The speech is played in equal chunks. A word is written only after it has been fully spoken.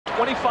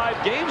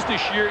25 games this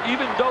year,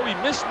 even though he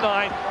missed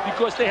 9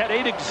 because they had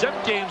 8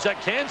 exempt games at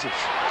Kansas.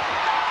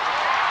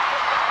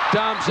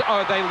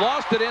 They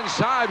lost it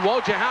inside.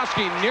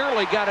 Wojciechowski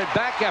nearly got it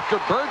back after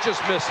Burgess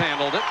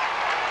mishandled it.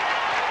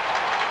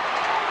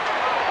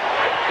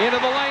 Into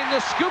the lane, the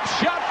scoop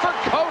shot for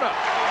Cota.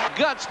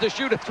 Guts to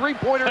shoot a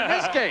three-pointer in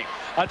this game.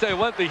 I'll tell you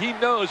one thing, he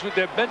knows with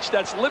their bench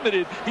that's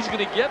limited, he's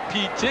going to get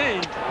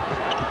PT.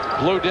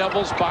 Blue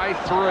Devils by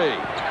 3.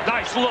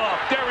 Nice look,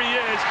 there he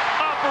is,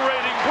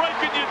 operating,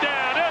 breaking you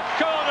down, and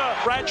Cota.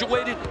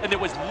 Graduated, and there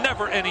was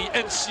never any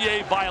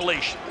NCAA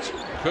violations.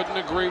 Couldn't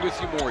agree with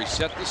you more, he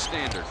set the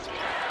standard.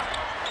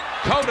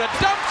 Cota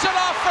dumps it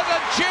off for the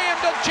jam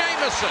to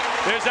Jamison.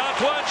 There's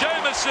Antoine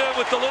Jamison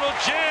with the little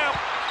jam.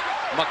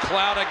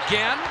 McLeod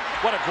again.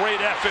 What a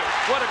great effort.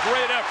 What a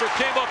great effort.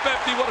 Came up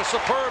empty. What a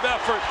superb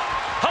effort.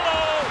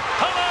 Hello.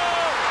 Hello.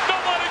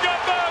 Nobody got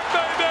back,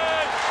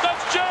 baby.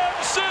 That's Jam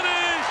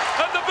City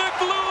and the Big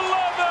Blue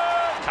love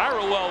it.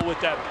 Carrawell with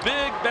that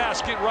big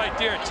basket right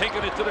there and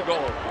taking it to the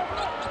goal.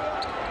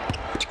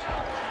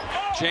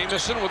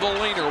 Jamison with a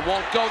leaner.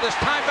 Won't go this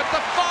time, but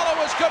the follow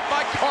is good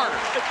by Carter.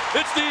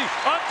 It's the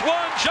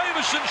Antoine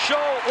Jamison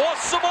show.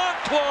 Awesome,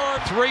 Antoine.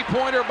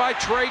 Three-pointer by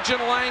Trajan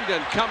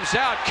Langdon. Comes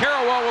out.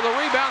 Carrawell with a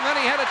rebound. Then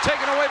he had it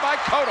taken away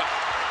by Cota.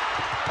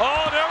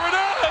 Oh, there it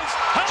is.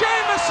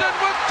 Jamison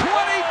with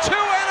 22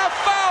 and a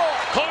foul.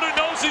 Cota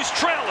knows he's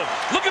trailing.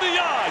 Look at the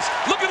eyes.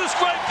 Look at this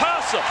great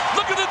passer.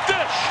 Look at the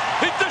dish.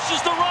 He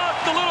dishes the rock,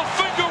 the little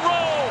finger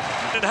roll.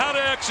 And how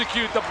to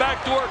execute the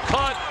backdoor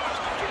cut.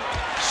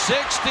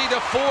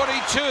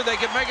 60-42. They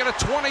can make it a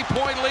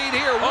 20-point lead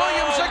here.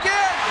 Williams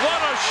again.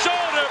 What a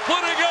show they're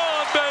putting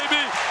on,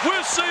 baby.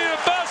 We're seeing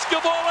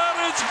basketball at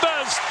its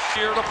best.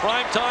 Here, the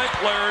primetime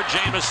player,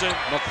 Jamison.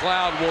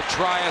 McLeod will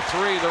try a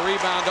 3. The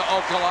rebound to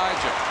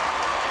Okalaja.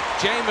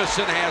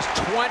 Jamison has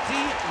 29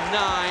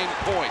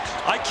 points.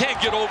 I can't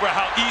get over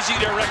how easy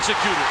they're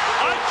executed.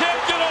 I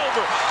can't get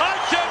over. I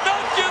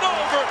cannot get over.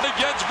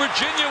 Against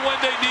Virginia when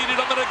they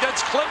needed them and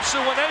against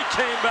Clemson when they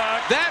came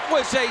back. That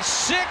was a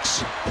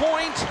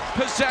 6-point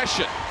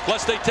possession.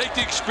 Plus they take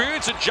the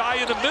experience of Jai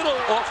in the middle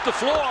off the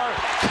floor.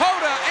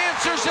 Cota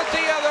answers at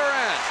the other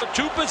end. A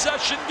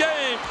 2-possession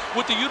game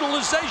with the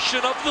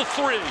utilization of the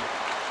 3.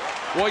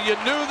 Well, you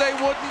knew they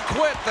wouldn't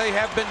quit. They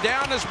have been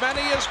down as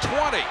many as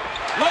 20.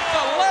 With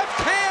the left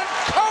hand,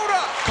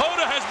 Cota.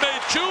 Cota has made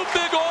 2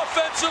 big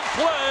offensive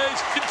plays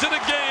into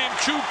the game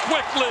too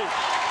quickly.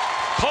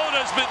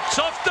 Cota has been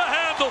tough to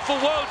handle for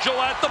Wojo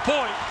at the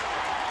point.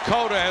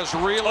 Cota has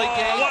really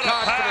gained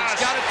confidence. Pass.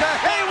 Got it to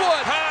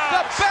Haywood.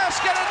 The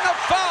basket and the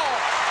foul.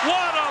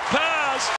 What a pass.